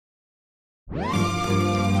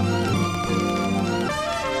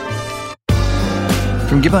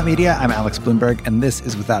From Gimlet Media, I'm Alex Bloomberg, and this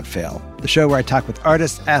is Without Fail, the show where I talk with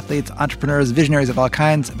artists, athletes, entrepreneurs, visionaries of all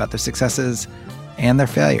kinds about their successes and their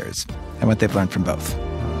failures and what they've learned from both.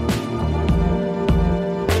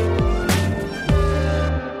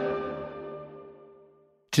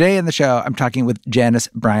 Today in the show, I'm talking with Janice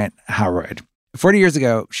Bryant Howroyd. 40 years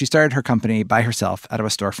ago, she started her company by herself out of a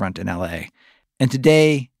storefront in LA. And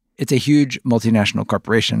today, it's a huge multinational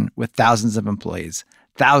corporation with thousands of employees,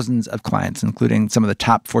 thousands of clients, including some of the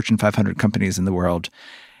top Fortune 500 companies in the world,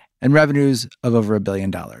 and revenues of over $1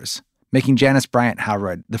 billion, making Janice Bryant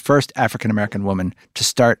Howroyd the first African-American woman to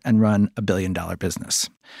start and run a billion-dollar business.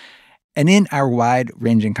 And in our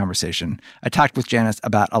wide-ranging conversation, I talked with Janice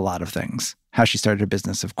about a lot of things. How she started her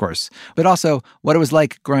business, of course, but also what it was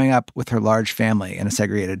like growing up with her large family in a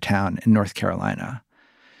segregated town in North Carolina.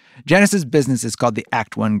 Janice's business is called the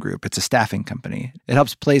Act One Group. It's a staffing company. It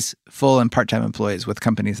helps place full and part-time employees with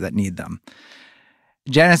companies that need them.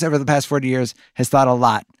 Janice, over the past 40 years, has thought a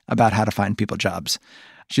lot about how to find people jobs.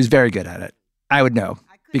 She's very good at it. I would know,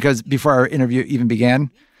 because before our interview even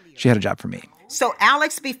began, she had a job for me. So,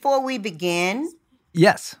 Alex, before we begin...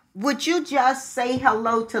 Yes. Would you just say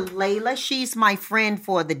hello to Layla? She's my friend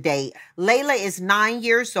for the day. Layla is 9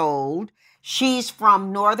 years old. She's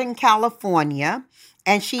from Northern California,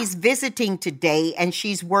 and she's visiting today, and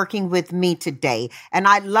she's working with me today. And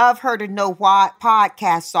I'd love her to know why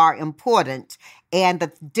podcasts are important and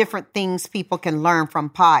the different things people can learn from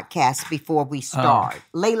podcasts before we start.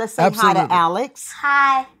 Layla, say absolutely. Hi to Alex.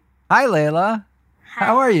 Hi. Hi, Layla. Hi.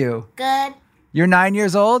 How are you? Good. You're 9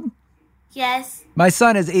 years old? Yes. My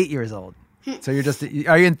son is 8 years old. So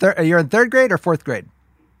you're in third grade or fourth grade?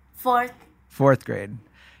 Fourth. Fourth grade.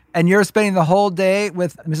 And you're spending the whole day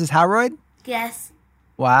with Mrs. Howroyd? Yes.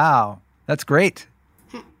 Wow. That's great.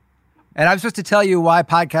 And I'm supposed to tell you why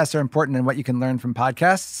podcasts are important and what you can learn from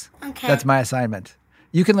podcasts? Okay. That's my assignment.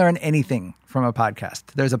 You can learn anything from a podcast.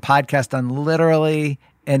 There's a podcast on literally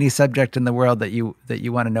any subject in the world that you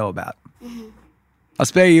want to know about. Mm-hmm. I'll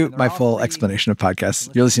spare you my full explanation of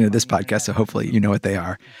podcasts. You're listening to this podcast, so hopefully you know what they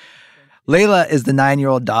are. Layla is the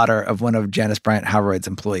 9-year-old daughter of one of Janice Bryant Howroyd's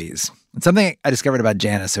employees. And something I discovered about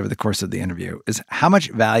Janice over the course of the interview is how much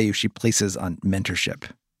value she places on mentorship,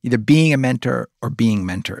 either being a mentor or being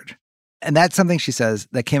mentored. And that's something she says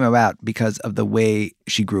that came about because of the way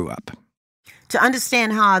she grew up. To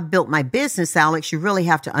understand how I built my business, Alex, you really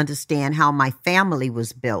have to understand how my family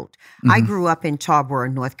was built. Mm-hmm. I grew up in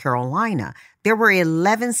Tarboro, North Carolina. There were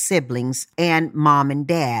 11 siblings and mom and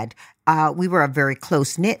dad. We were a very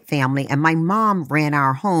close-knit family, and my mom ran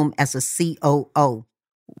our home as a COO.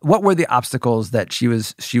 What were the obstacles that she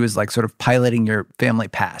was like sort of piloting your family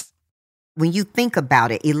past? When you think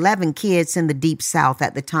about it, 11 kids in the Deep South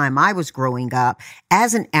at the time I was growing up,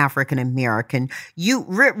 as an African American, you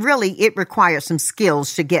really, it required some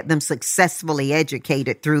skills to get them successfully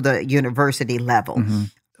educated through the university level. Mm-hmm.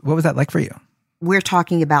 What was that like for you? We're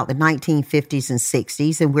talking about the 1950s and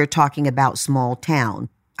 60s, and we're talking about small town.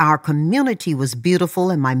 Our community was beautiful,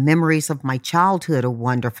 and my memories of my childhood are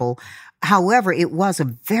wonderful. However, it was a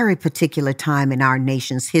very particular time in our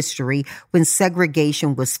nation's history when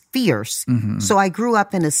segregation was fierce. Mm-hmm. So I grew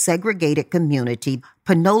up in a segregated community.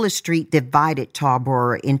 Panola Street divided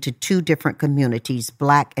Tarboro into two different communities,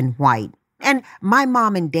 black and white. And my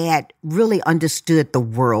mom and dad really understood the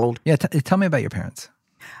world. Yeah, tell me about your parents.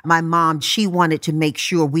 My mom, she wanted to make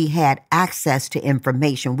sure we had access to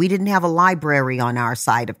information. We didn't have a library on our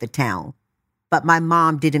side of the town. But my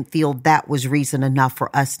mom didn't feel that was reason enough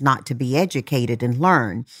for us not to be educated and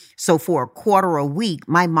learn. So for a quarter a week,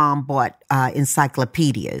 my mom bought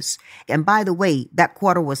encyclopedias. And by the way, that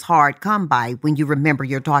quarter was hard come by when you remember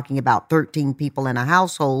you're talking about 13 people in a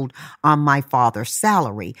household on my father's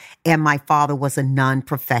salary. And my father was a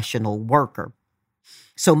non-professional worker.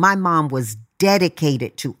 So my mom was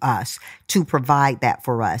dedicated to us to provide that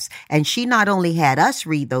for us. And she not only had us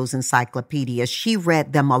read those encyclopedias, she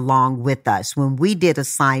read them along with us. When we did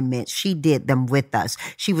assignments, she did them with us.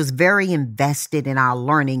 She was very invested in our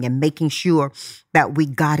learning and making sure that we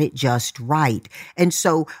got it just right. And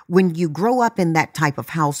so when you grow up in that type of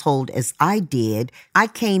household as I did, I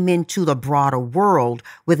came into the broader world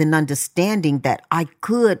with an understanding that I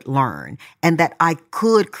could learn and that I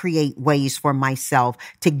could create ways for myself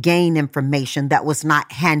to gain information that was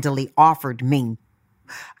not handily offered me.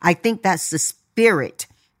 I think that's the spirit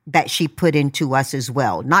that she put into us as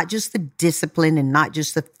well. Not just the discipline and not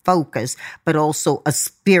just the focus, but also a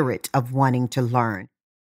spirit of wanting to learn.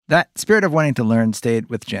 That spirit of wanting to learn stayed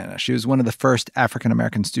with Janice. She was one of the first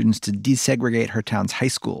African-American students to desegregate her town's high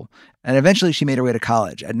school, and eventually she made her way to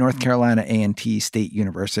college at North Carolina A&T State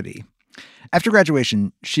University. After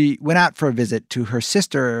graduation, she went out for a visit to her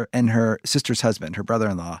sister and her sister's husband, her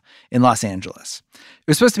brother-in-law, in Los Angeles. It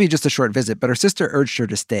was supposed to be just a short visit, but her sister urged her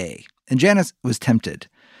to stay, and Janice was tempted.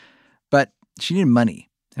 But she needed money,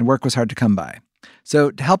 and work was hard to come by.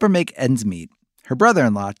 So to help her make ends meet, her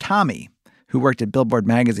brother-in-law, Tommy, who worked at Billboard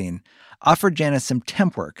magazine, offered Janice some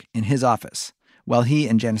temp work in his office while he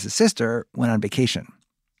and Janice's sister went on vacation.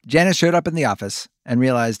 Janice showed up in the office and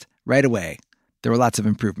realized right away there were lots of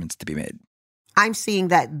improvements to be made. I'm seeing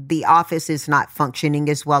that the office is not functioning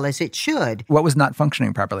as well as it should. What was not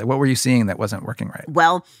functioning properly? What were you seeing that wasn't working right?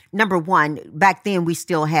 Well, number one, back then we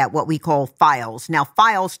still had what we call files. Now,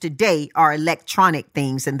 files today are electronic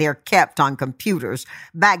things and they're kept on computers.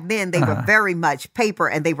 Back then, they were very much paper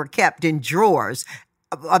and they were kept in drawers.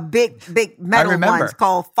 A big metal ones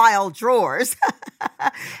called file drawers.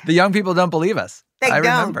 The young people don't believe us. They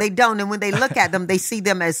don't. And when they look at them, they see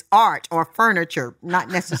them as art or furniture, not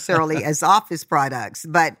necessarily as office products.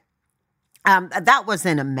 But that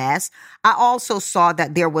wasn't a mess. I also saw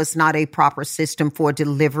that there was not a proper system for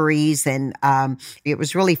deliveries. And it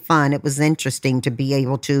was really fun. It was interesting to be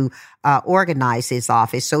able to organize his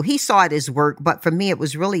office. So he saw it as work. But for me, it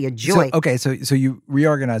was really a joy. So you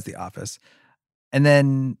reorganized the office. And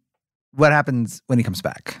then what happens when he comes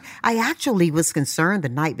back? I actually was concerned the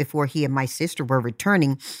night before he and my sister were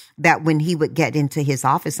returning that when he would get into his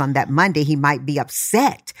office on that Monday, he might be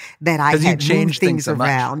upset that I had moved things so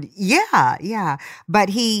around. Much. Yeah. But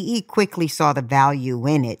he quickly saw the value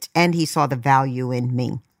in it, and he saw the value in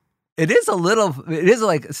me. It is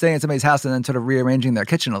like staying at somebody's house and then sort of rearranging their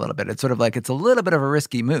kitchen a little bit. It's sort of like it's a little bit of a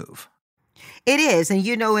risky move. It is. And,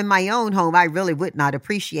 in my own home, I really would not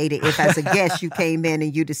appreciate it if as a guest you came in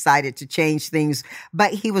and you decided to change things.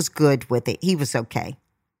 But he was good with it. He was okay.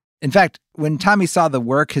 In fact, when Tommy saw the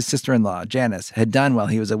work his sister-in-law, Janice, had done while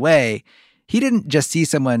he was away, he didn't just see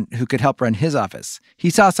someone who could help run his office.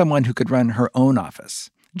 He saw someone who could run her own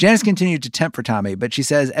office. Janice continued to temp for Tommy, but she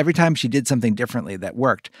says every time she did something differently that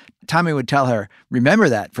worked, Tommy would tell her, remember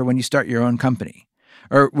that for when you start your own company.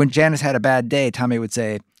 Or when Janice had a bad day, Tommy would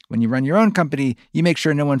say, when you run your own company, you make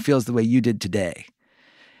sure no one feels the way you did today.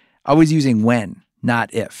 Always using when,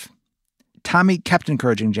 not if. Tommy kept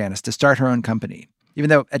encouraging Janice to start her own company, even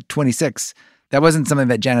though at 26, that wasn't something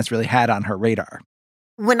that Janice really had on her radar.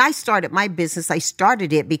 When I started my business, I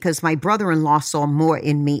started it because my brother-in-law saw more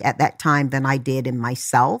in me at that time than I did in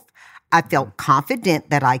myself. I felt confident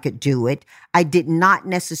that I could do it. I did not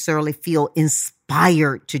necessarily feel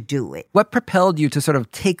inspired to do it. What propelled you to sort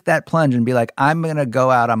of take that plunge and be like, I'm going to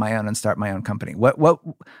go out on my own and start my own company? What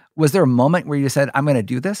was there a moment where you said, I'm going to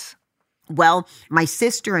do this? Well, my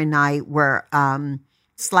sister and I were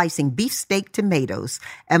slicing beefsteak tomatoes.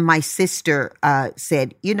 And my sister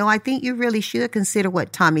said, I think you really should consider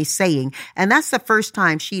what Tommy's saying. And that's the first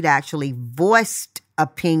time she'd actually voiced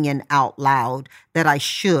opinion out loud that I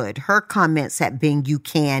should. Her comments had been, you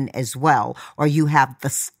can as well, or you have the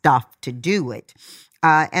stuff to do it.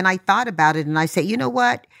 And I thought about it and I said, you know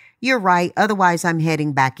what? You're right. Otherwise, I'm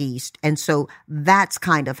heading back east. And so that's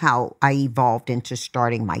kind of how I evolved into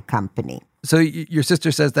starting my company. So your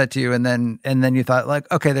sister says that to you, and then you thought,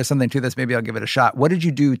 like, okay, there's something to this. Maybe I'll give it a shot. What did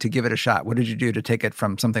you do to give it a shot? What did you do to take it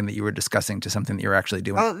from something that you were discussing to something that you're actually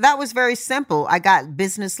doing? Oh, that was very simple. I got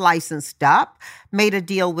business licensed up, made a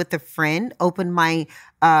deal with a friend, opened my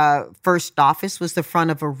first office, was the front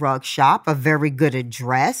of a rug shop, a very good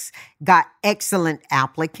address, got excellent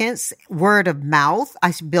applicants, word of mouth.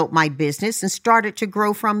 I built my business and started to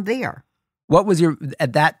grow from there. What was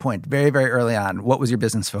at that point, very, very early on, what was your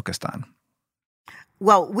business focused on?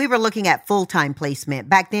 Well, we were looking at full-time placement.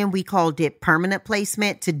 Back then, we called it permanent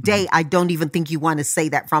placement. Today, I don't even think you want to say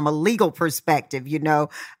that from a legal perspective,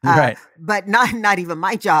 Right. But not even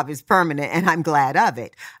my job is permanent, and I'm glad of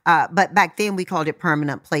it. But back then, we called it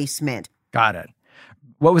permanent placement. Got it.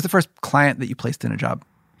 What was the first client that you placed in a job?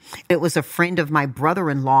 It was a friend of my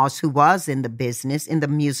brother-in-law's who was in the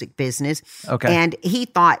music business. Okay. And he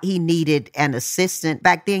thought he needed an assistant.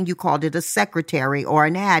 Back then, you called it a secretary or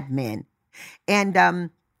an admin. And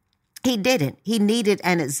he didn't. He needed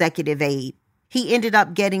an executive aide. He ended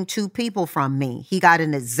up getting two people from me. He got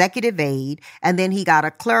an executive aide, and then he got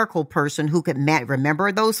a clerical person who could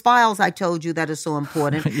remember those files I told you that are so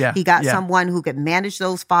important. He got someone who could manage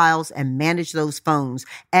those files and manage those phones.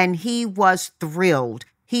 And he was thrilled.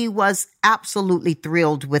 He was absolutely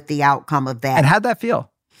thrilled with the outcome of that. And how'd that feel?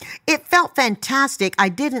 It felt fantastic. I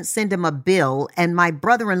didn't send him a bill, and my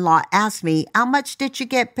brother-in-law asked me, how much did you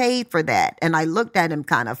get paid for that? And I looked at him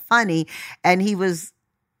kind of funny, and he was,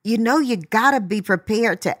 you got to be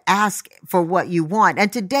prepared to ask for what you want.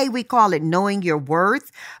 And today we call it knowing your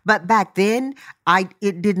worth. But back then,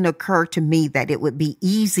 it didn't occur to me that it would be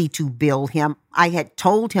easy to bill him. I had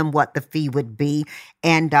told him what the fee would be.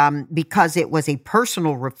 And because it was a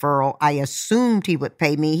personal referral, I assumed he would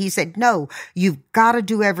pay me. He said, no, you've got to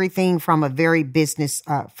do everything from a very business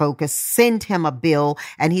focus. Send him a bill.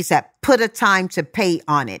 And he said, put a time to pay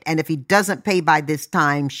on it. And if he doesn't pay by this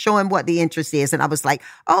time, show him what the interest is. And I was like,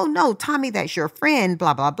 oh, no, Tommy, that's your friend,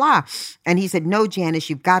 blah, blah, blah. And he said, no, Janice,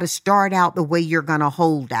 you've got to start out the way you're going to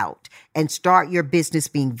hold out and start your business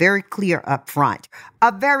being very clear up front.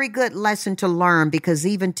 A very good lesson to learn, because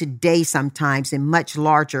even today, sometimes in much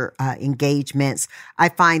larger engagements, I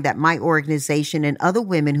find that my organization and other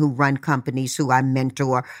women who run companies who I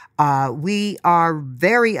mentor, we are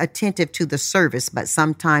very attentive to the service, but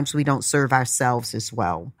sometimes we don't serve ourselves as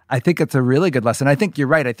well. I think it's a really good lesson. I think you're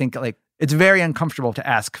right. I think it's very uncomfortable to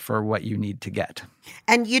ask for what you need to get.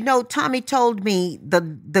 And, Tommy told me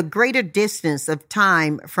the greater distance of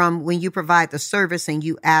time from when you provide the service and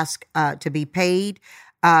you ask to be paid,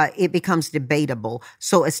 it becomes debatable.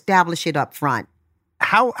 So establish it up front.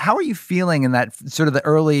 How are you feeling in that sort of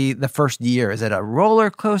the first year? Is it a roller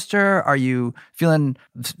coaster? Are you feeling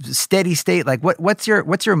steady state? Like what's your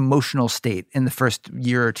emotional state in the first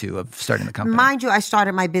year or two of starting the company? Mind you, I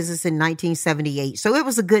started my business in 1978. So it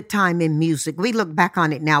was a good time in music. We look back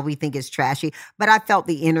on it now, we think it's trashy, but I felt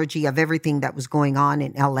the energy of everything that was going on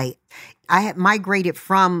in LA. I had migrated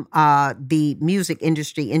from the music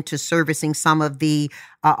industry into servicing some of the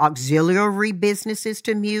auxiliary businesses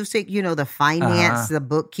to music, the finance, the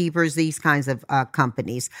bookkeepers, these kinds of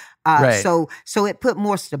companies. Right. So it put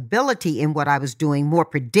more stability in what I was doing, more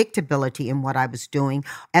predictability in what I was doing.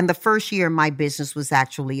 And the first year of my business was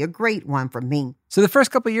actually a great one for me. So the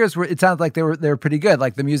first couple of years, it sounds like they were pretty good.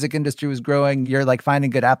 Like the music industry was growing. You're like finding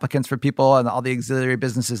good applicants for people and all the auxiliary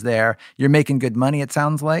businesses there. You're making good money, it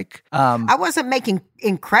sounds like. I wasn't making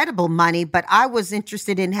incredible money, but I was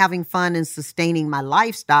interested in having fun and sustaining my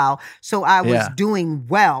lifestyle. So I was doing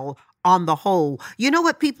well on the whole. You know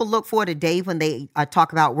what people look for today when they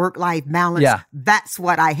talk about work-life balance? Yeah. That's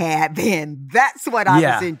what I had then. That's what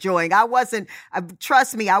I was enjoying. I wasn't,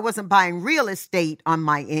 trust me, I wasn't buying real estate on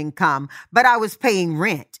my income, but I was paying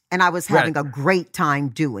rent and I was having a great time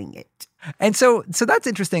doing it. And so that's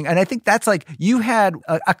interesting. And I think that's like, you had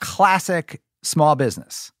a classic small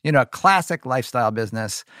business, a classic lifestyle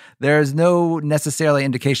business. There's no necessarily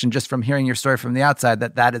indication just from hearing your story from the outside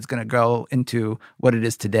that is going to go into what it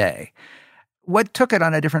is today. What took it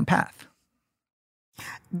on a different path?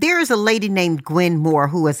 There is a lady named Gwen Moore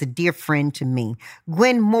who is a dear friend to me.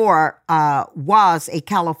 Gwen Moore was a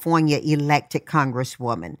California elected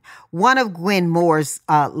congresswoman. One of Gwen Moore's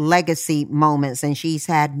legacy moments, and she's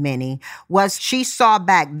had many, was she saw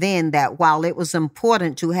back then that while it was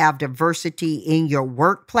important to have diversity in your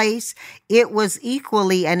workplace, it was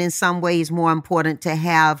equally and in some ways more important to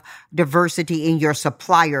have diversity in your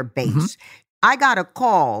supplier base. Mm-hmm. I got a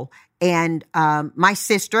call. And my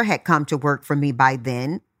sister had come to work for me by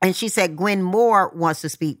then. And she said, Gwen Moore wants to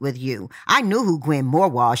speak with you. I knew who Gwen Moore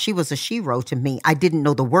was. She was a shero to me. I didn't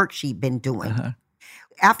know the work she'd been doing. Uh-huh.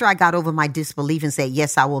 After I got over my disbelief and said,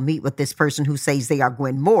 yes, I will meet with this person who says they are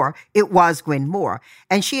Gwen Moore, it was Gwen Moore.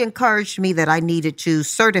 And she encouraged me that I needed to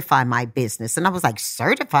certify my business. And I was like,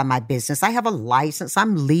 certify my business? I have a license.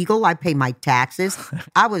 I'm legal. I pay my taxes.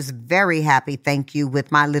 I was very happy, thank you,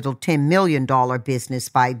 with my little $10 million business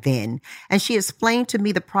by then. And she explained to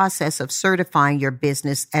me the process of certifying your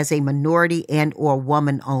business as a minority and or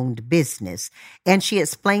woman-owned business. And she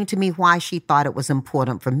explained to me why she thought it was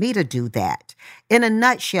important for me to do that. In a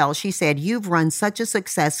nutshell, she said, you've run such a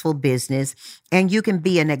successful business and you can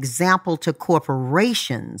be an example to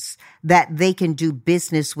corporations that they can do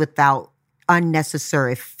business without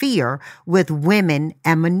unnecessary fear with women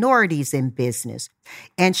and minorities in business.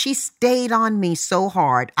 And she stayed on me so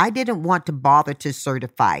hard. I didn't want to bother to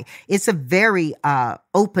certify. It's a very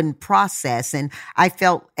open process, and I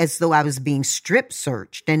felt as though I was being strip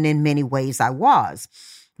searched, and in many ways I was.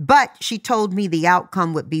 But she told me the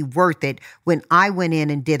outcome would be worth it when I went in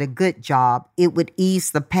and did a good job. It would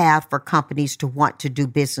ease the path for companies to want to do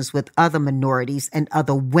business with other minorities and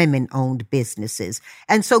other women-owned businesses.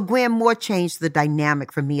 And so Gwen Moore changed the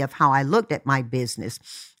dynamic for me of how I looked at my business.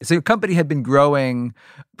 So your company had been growing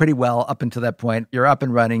pretty well up until that point. You're up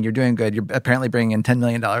and running. You're doing good. You're apparently bringing in $10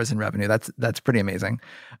 million in revenue. That's pretty amazing.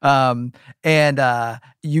 And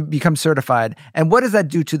you become certified. And what does that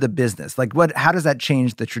do to the business? Like, how does that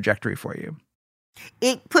change the trajectory for you?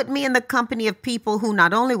 It put me in the company of people who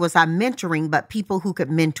not only was I mentoring, but people who could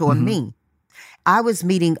mentor me. I was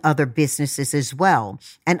meeting other businesses as well,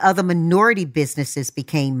 and other minority businesses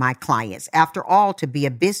became my clients. After all, to be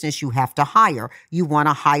a business, you have to hire. You want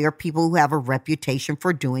to hire people who have a reputation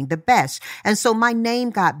for doing the best. And so my name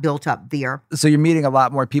got built up there. So you're meeting a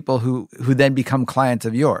lot more people who then become clients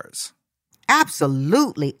of yours.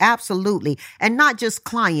 Absolutely, absolutely. And not just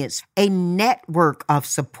clients, a network of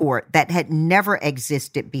support that had never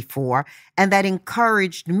existed before, and that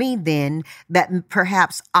encouraged me then that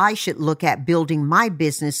perhaps I should look at building my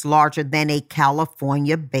business larger than a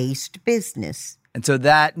California-based business. And so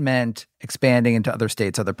that meant expanding into other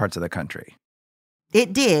states, other parts of the country.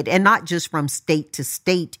 It did, and not just from state to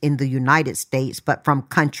state in the United States, but from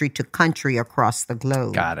country to country across the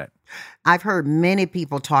globe. Got it. I've heard many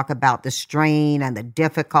people talk about the strain and the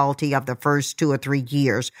difficulty of the first 2 or 3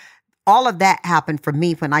 years. All of that happened for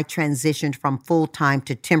me when I transitioned from full-time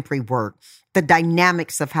to temporary work. The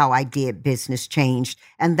dynamics of how I did business changed.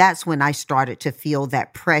 And that's when I started to feel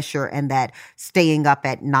that pressure and that staying up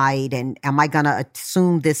at night. And am I going to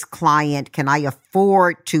assume this client? Can I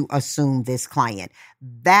afford to assume this client?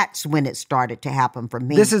 That's when it started to happen for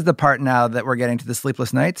me. This is the part now that we're getting to the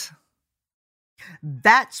sleepless nights.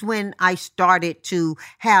 That's when I started to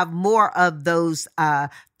have more of those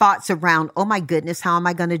thoughts around, oh my goodness, how am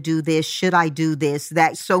I going to do this? Should I do this?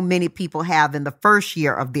 That so many people have in the first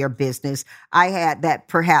year of their business. I had that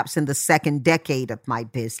perhaps in the second decade of my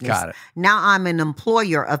business. Got it. Now I'm an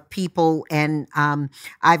employer of people, and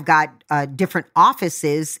I've got different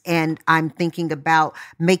offices, and I'm thinking about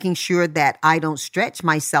making sure that I don't stretch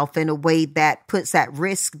myself in a way that puts at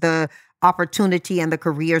risk the opportunity and the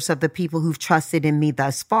careers of the people who've trusted in me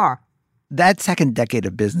thus far. That second decade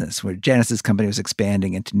of business where Janice's company was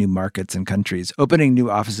expanding into new markets and countries, opening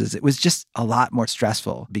new offices, it was just a lot more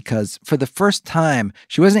stressful because for the first time,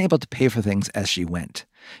 she wasn't able to pay for things as she went.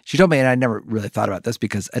 She told me, and I never really thought about this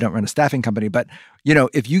because I don't run a staffing company, but, you know,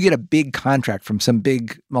 if you get a big contract from some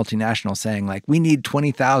big multinational saying, like, we need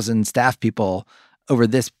 20,000 staff people over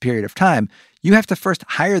this period of time, you have to first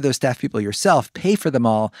hire those staff people yourself, pay for them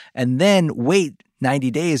all, and then wait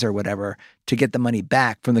 90 days or whatever to get the money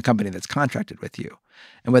back from the company that's contracted with you.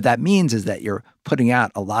 And what that means is that you're putting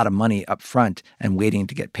out a lot of money up front and waiting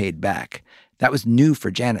to get paid back. That was new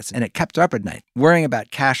for Janice, and it kept her up at night, worrying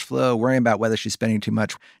about cash flow, worrying about whether she's spending too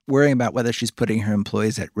much, worrying about whether she's putting her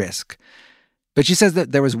employees at risk. But she says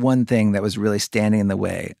that there was one thing that was really standing in the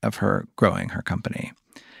way of her growing her company.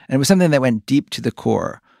 And it was something that went deep to the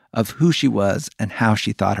core of who she was and how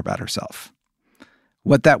she thought about herself.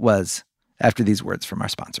 What that was after these words from our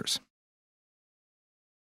sponsors.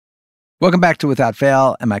 Welcome back to Without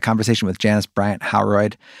Fail and my conversation with Janice Bryant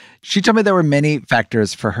Howroyd. She told me there were many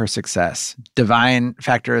factors for her success, divine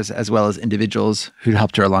factors as well as individuals who'd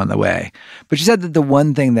helped her along the way. But she said that the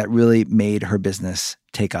one thing that really made her business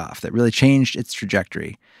take off, that really changed its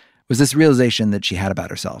trajectory, was this realization that she had about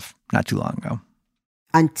herself not too long ago.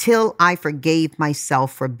 Until I forgave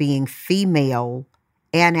myself for being female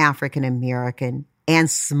and African American and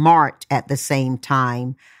smart at the same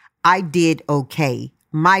time, I did okay.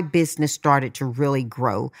 My business started to really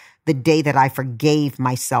grow the day that I forgave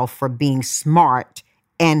myself for being smart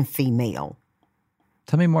and female.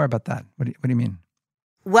 Tell me more about that. What do you mean?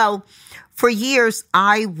 Well, for years,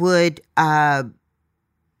 I would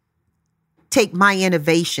take my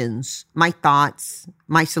innovations, my thoughts,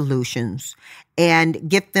 my solutions, and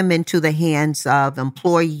get them into the hands of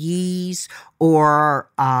employees or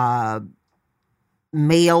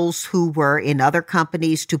males who were in other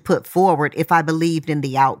companies to put forward if I believed in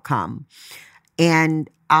the outcome. And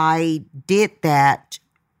I did that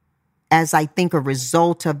as I think a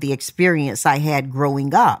result of the experience I had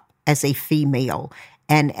growing up as a female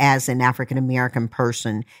and as an African American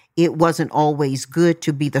person. It wasn't always good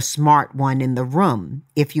to be the smart one in the room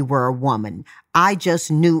if you were a woman. I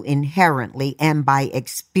just knew inherently and by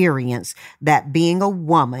experience that being a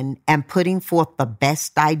woman and putting forth the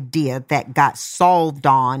best idea that got solved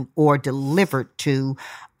on or delivered to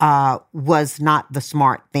was not the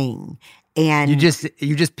smart thing. And you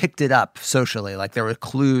just picked it up socially, like there were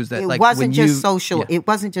clues that it wasn't just social. Yeah. It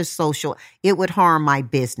wasn't just social. It would harm my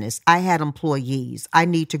business. I had employees. I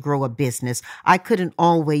need to grow a business. I couldn't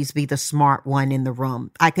always be the smart one in the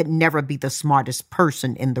room. I could never be the smartest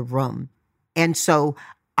person in the room. And so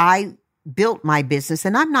I built my business,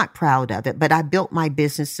 and I'm not proud of it, but I built my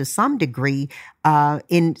business to some degree,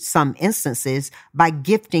 in some instances, by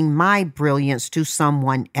gifting my brilliance to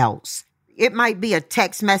someone else. It might be a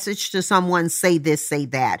text message to someone, say this, say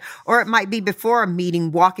that. Or it might be before a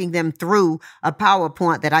meeting, walking them through a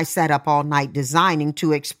PowerPoint that I sat up all night designing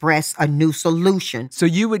to express a new solution. So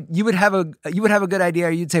you would have a good idea.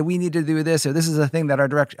 Or you'd say, we need to do this, or this is a thing that our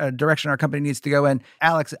direction our company needs to go in.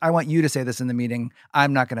 Alex, I want you to say this in the meeting.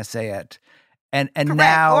 I'm not going to say it. And Correct.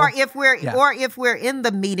 now, or if we're in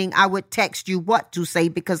the meeting, I would text you what to say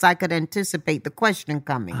because I could anticipate the question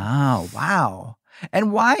coming. Oh, wow.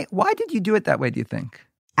 And why did you do it that way, do you think?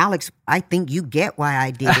 Alex, I think you get why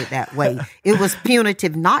I did it that way. It was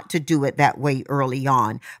punitive not to do it that way early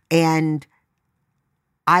on. And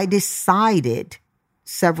I decided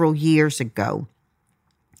several years ago,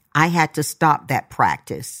 I had to stop that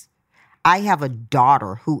practice. I have a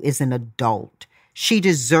daughter who is an adult. She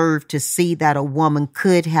deserved to see that a woman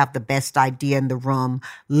could have the best idea in the room,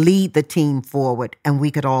 lead the team forward, and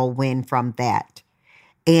we could all win from that.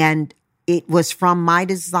 And it was from my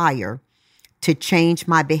desire to change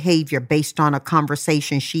my behavior based on a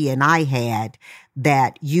conversation she and I had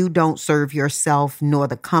that you don't serve yourself nor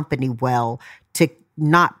the company well to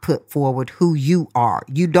not put forward who you are.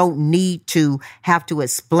 You don't need to have to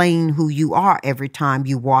explain who you are every time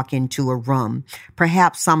you walk into a room.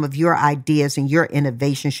 Perhaps some of your ideas and your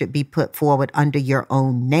innovation should be put forward under your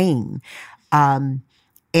own name.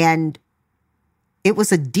 And it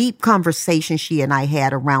was a deep conversation she and I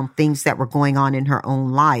had around things that were going on in her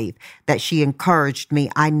own life that she encouraged me.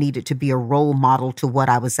 I needed to be a role model to what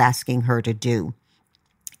I was asking her to do.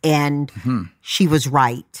 And she was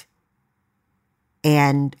right.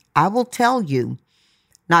 And I will tell you,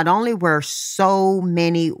 not only were so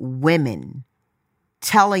many women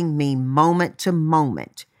telling me moment to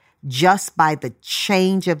moment, just by the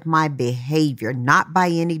change of my behavior, not by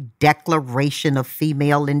any declaration of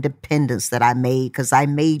female independence that I made, because I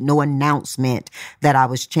made no announcement that I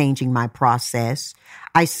was changing my process.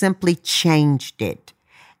 I simply changed it.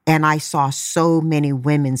 And I saw so many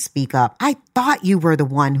women speak up. I thought you were the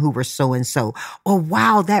one who were so-and-so. Or,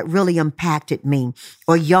 wow, that really impacted me.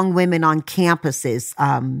 Or young women on campuses.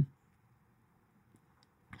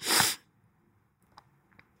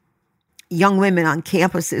 Young women on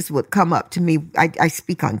campuses would come up to me. I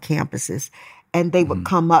speak on campuses. And they would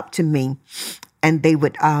come up to me and they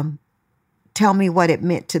would tell me what it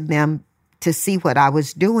meant to them to see what I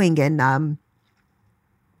was doing.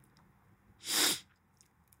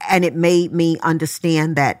 And it made me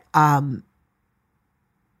understand that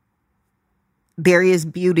there is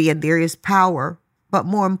beauty and there is power, but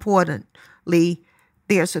more importantly,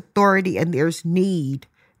 there's authority and there's need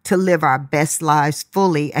to live our best lives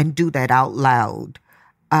fully and do that out loud.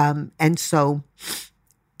 And so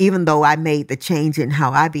even though I made the change in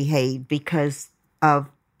how I behaved because of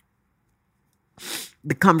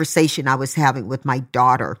the conversation I was having with my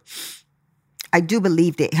daughter, I do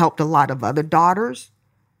believe it helped a lot of other daughters.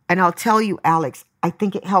 And I'll tell you, Alex, I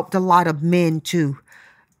think it helped a lot of men too,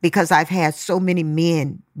 because I've had so many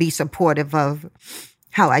men be supportive of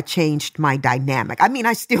how I changed my dynamic. I mean,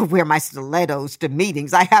 I still wear my stilettos to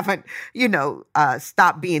meetings. I haven't,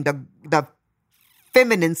 stopped being the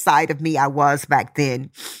feminine side of me I was back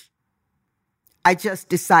then. I just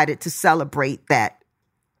decided to celebrate that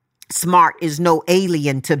smart is no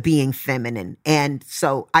alien to being feminine. And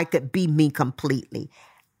so I could be me completely.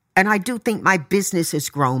 And I do think my business has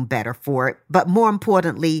grown better for it. But more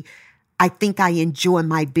importantly, I think I enjoy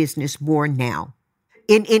my business more now.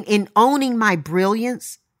 In owning my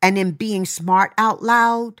brilliance and in being smart out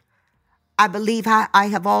loud, I believe I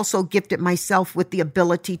have also gifted myself with the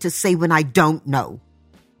ability to say when I don't know.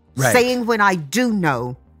 Right. Saying when I do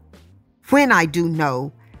know,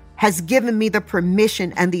 has given me the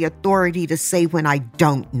permission and the authority to say when I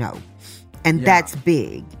don't know. And that's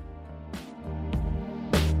big.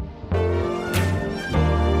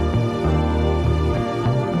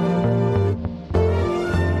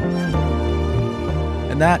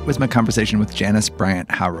 That was my conversation with Janice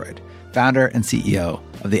Bryant Howroyd, founder and CEO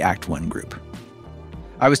of the Act One Group.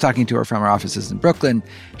 I was talking to her from our offices in Brooklyn.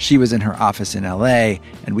 She was in her office in LA,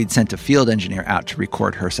 and we'd sent a field engineer out to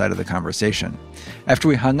record her side of the conversation. After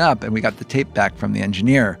we hung up and we got the tape back from the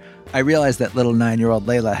engineer, I realized that little 9-year-old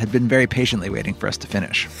Layla had been very patiently waiting for us to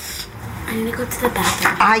finish. I need to go to the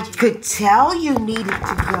bathroom. I could tell you needed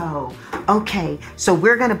to go. Okay, so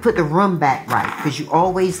we're going to put the room back right, because you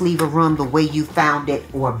always leave a room the way you found it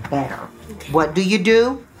or better. Okay. What do you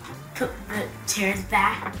do? Put the chairs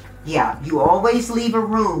back. Yeah, you always leave a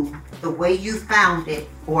room the way you found it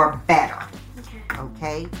or better.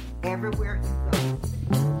 Okay? Everywhere you go.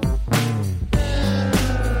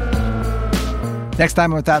 Next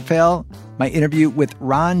time on Without Fail, my interview with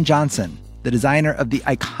Ron Johnson, the designer of the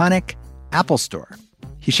iconic Apple Store.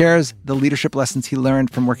 He shares the leadership lessons he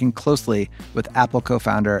learned from working closely with Apple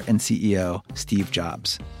co-founder and CEO Steve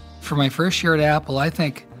Jobs. For my first year at Apple, I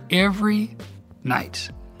think every night,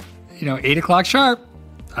 8 o'clock sharp,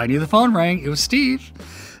 I knew the phone rang. It was Steve.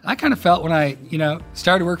 I kind of felt when I,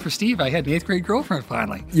 started to work for Steve, I had an 8th grade girlfriend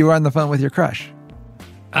finally. You were on the phone with your crush.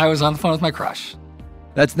 I was on the phone with my crush.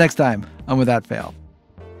 That's next time on Without Fail.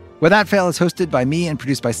 Without Fail is hosted by me and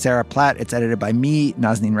produced by Sarah Platt. It's edited by me,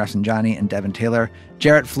 Nazneen Rafsanjani, and Devin Taylor.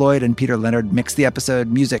 Jarrett Floyd and Peter Leonard mixed the episode.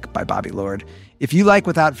 Music by Bobby Lord. If you like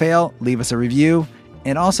Without Fail, leave us a review.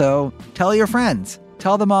 And also, tell your friends.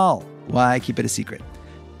 Tell them all. Why keep it a secret?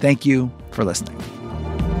 Thank you for listening.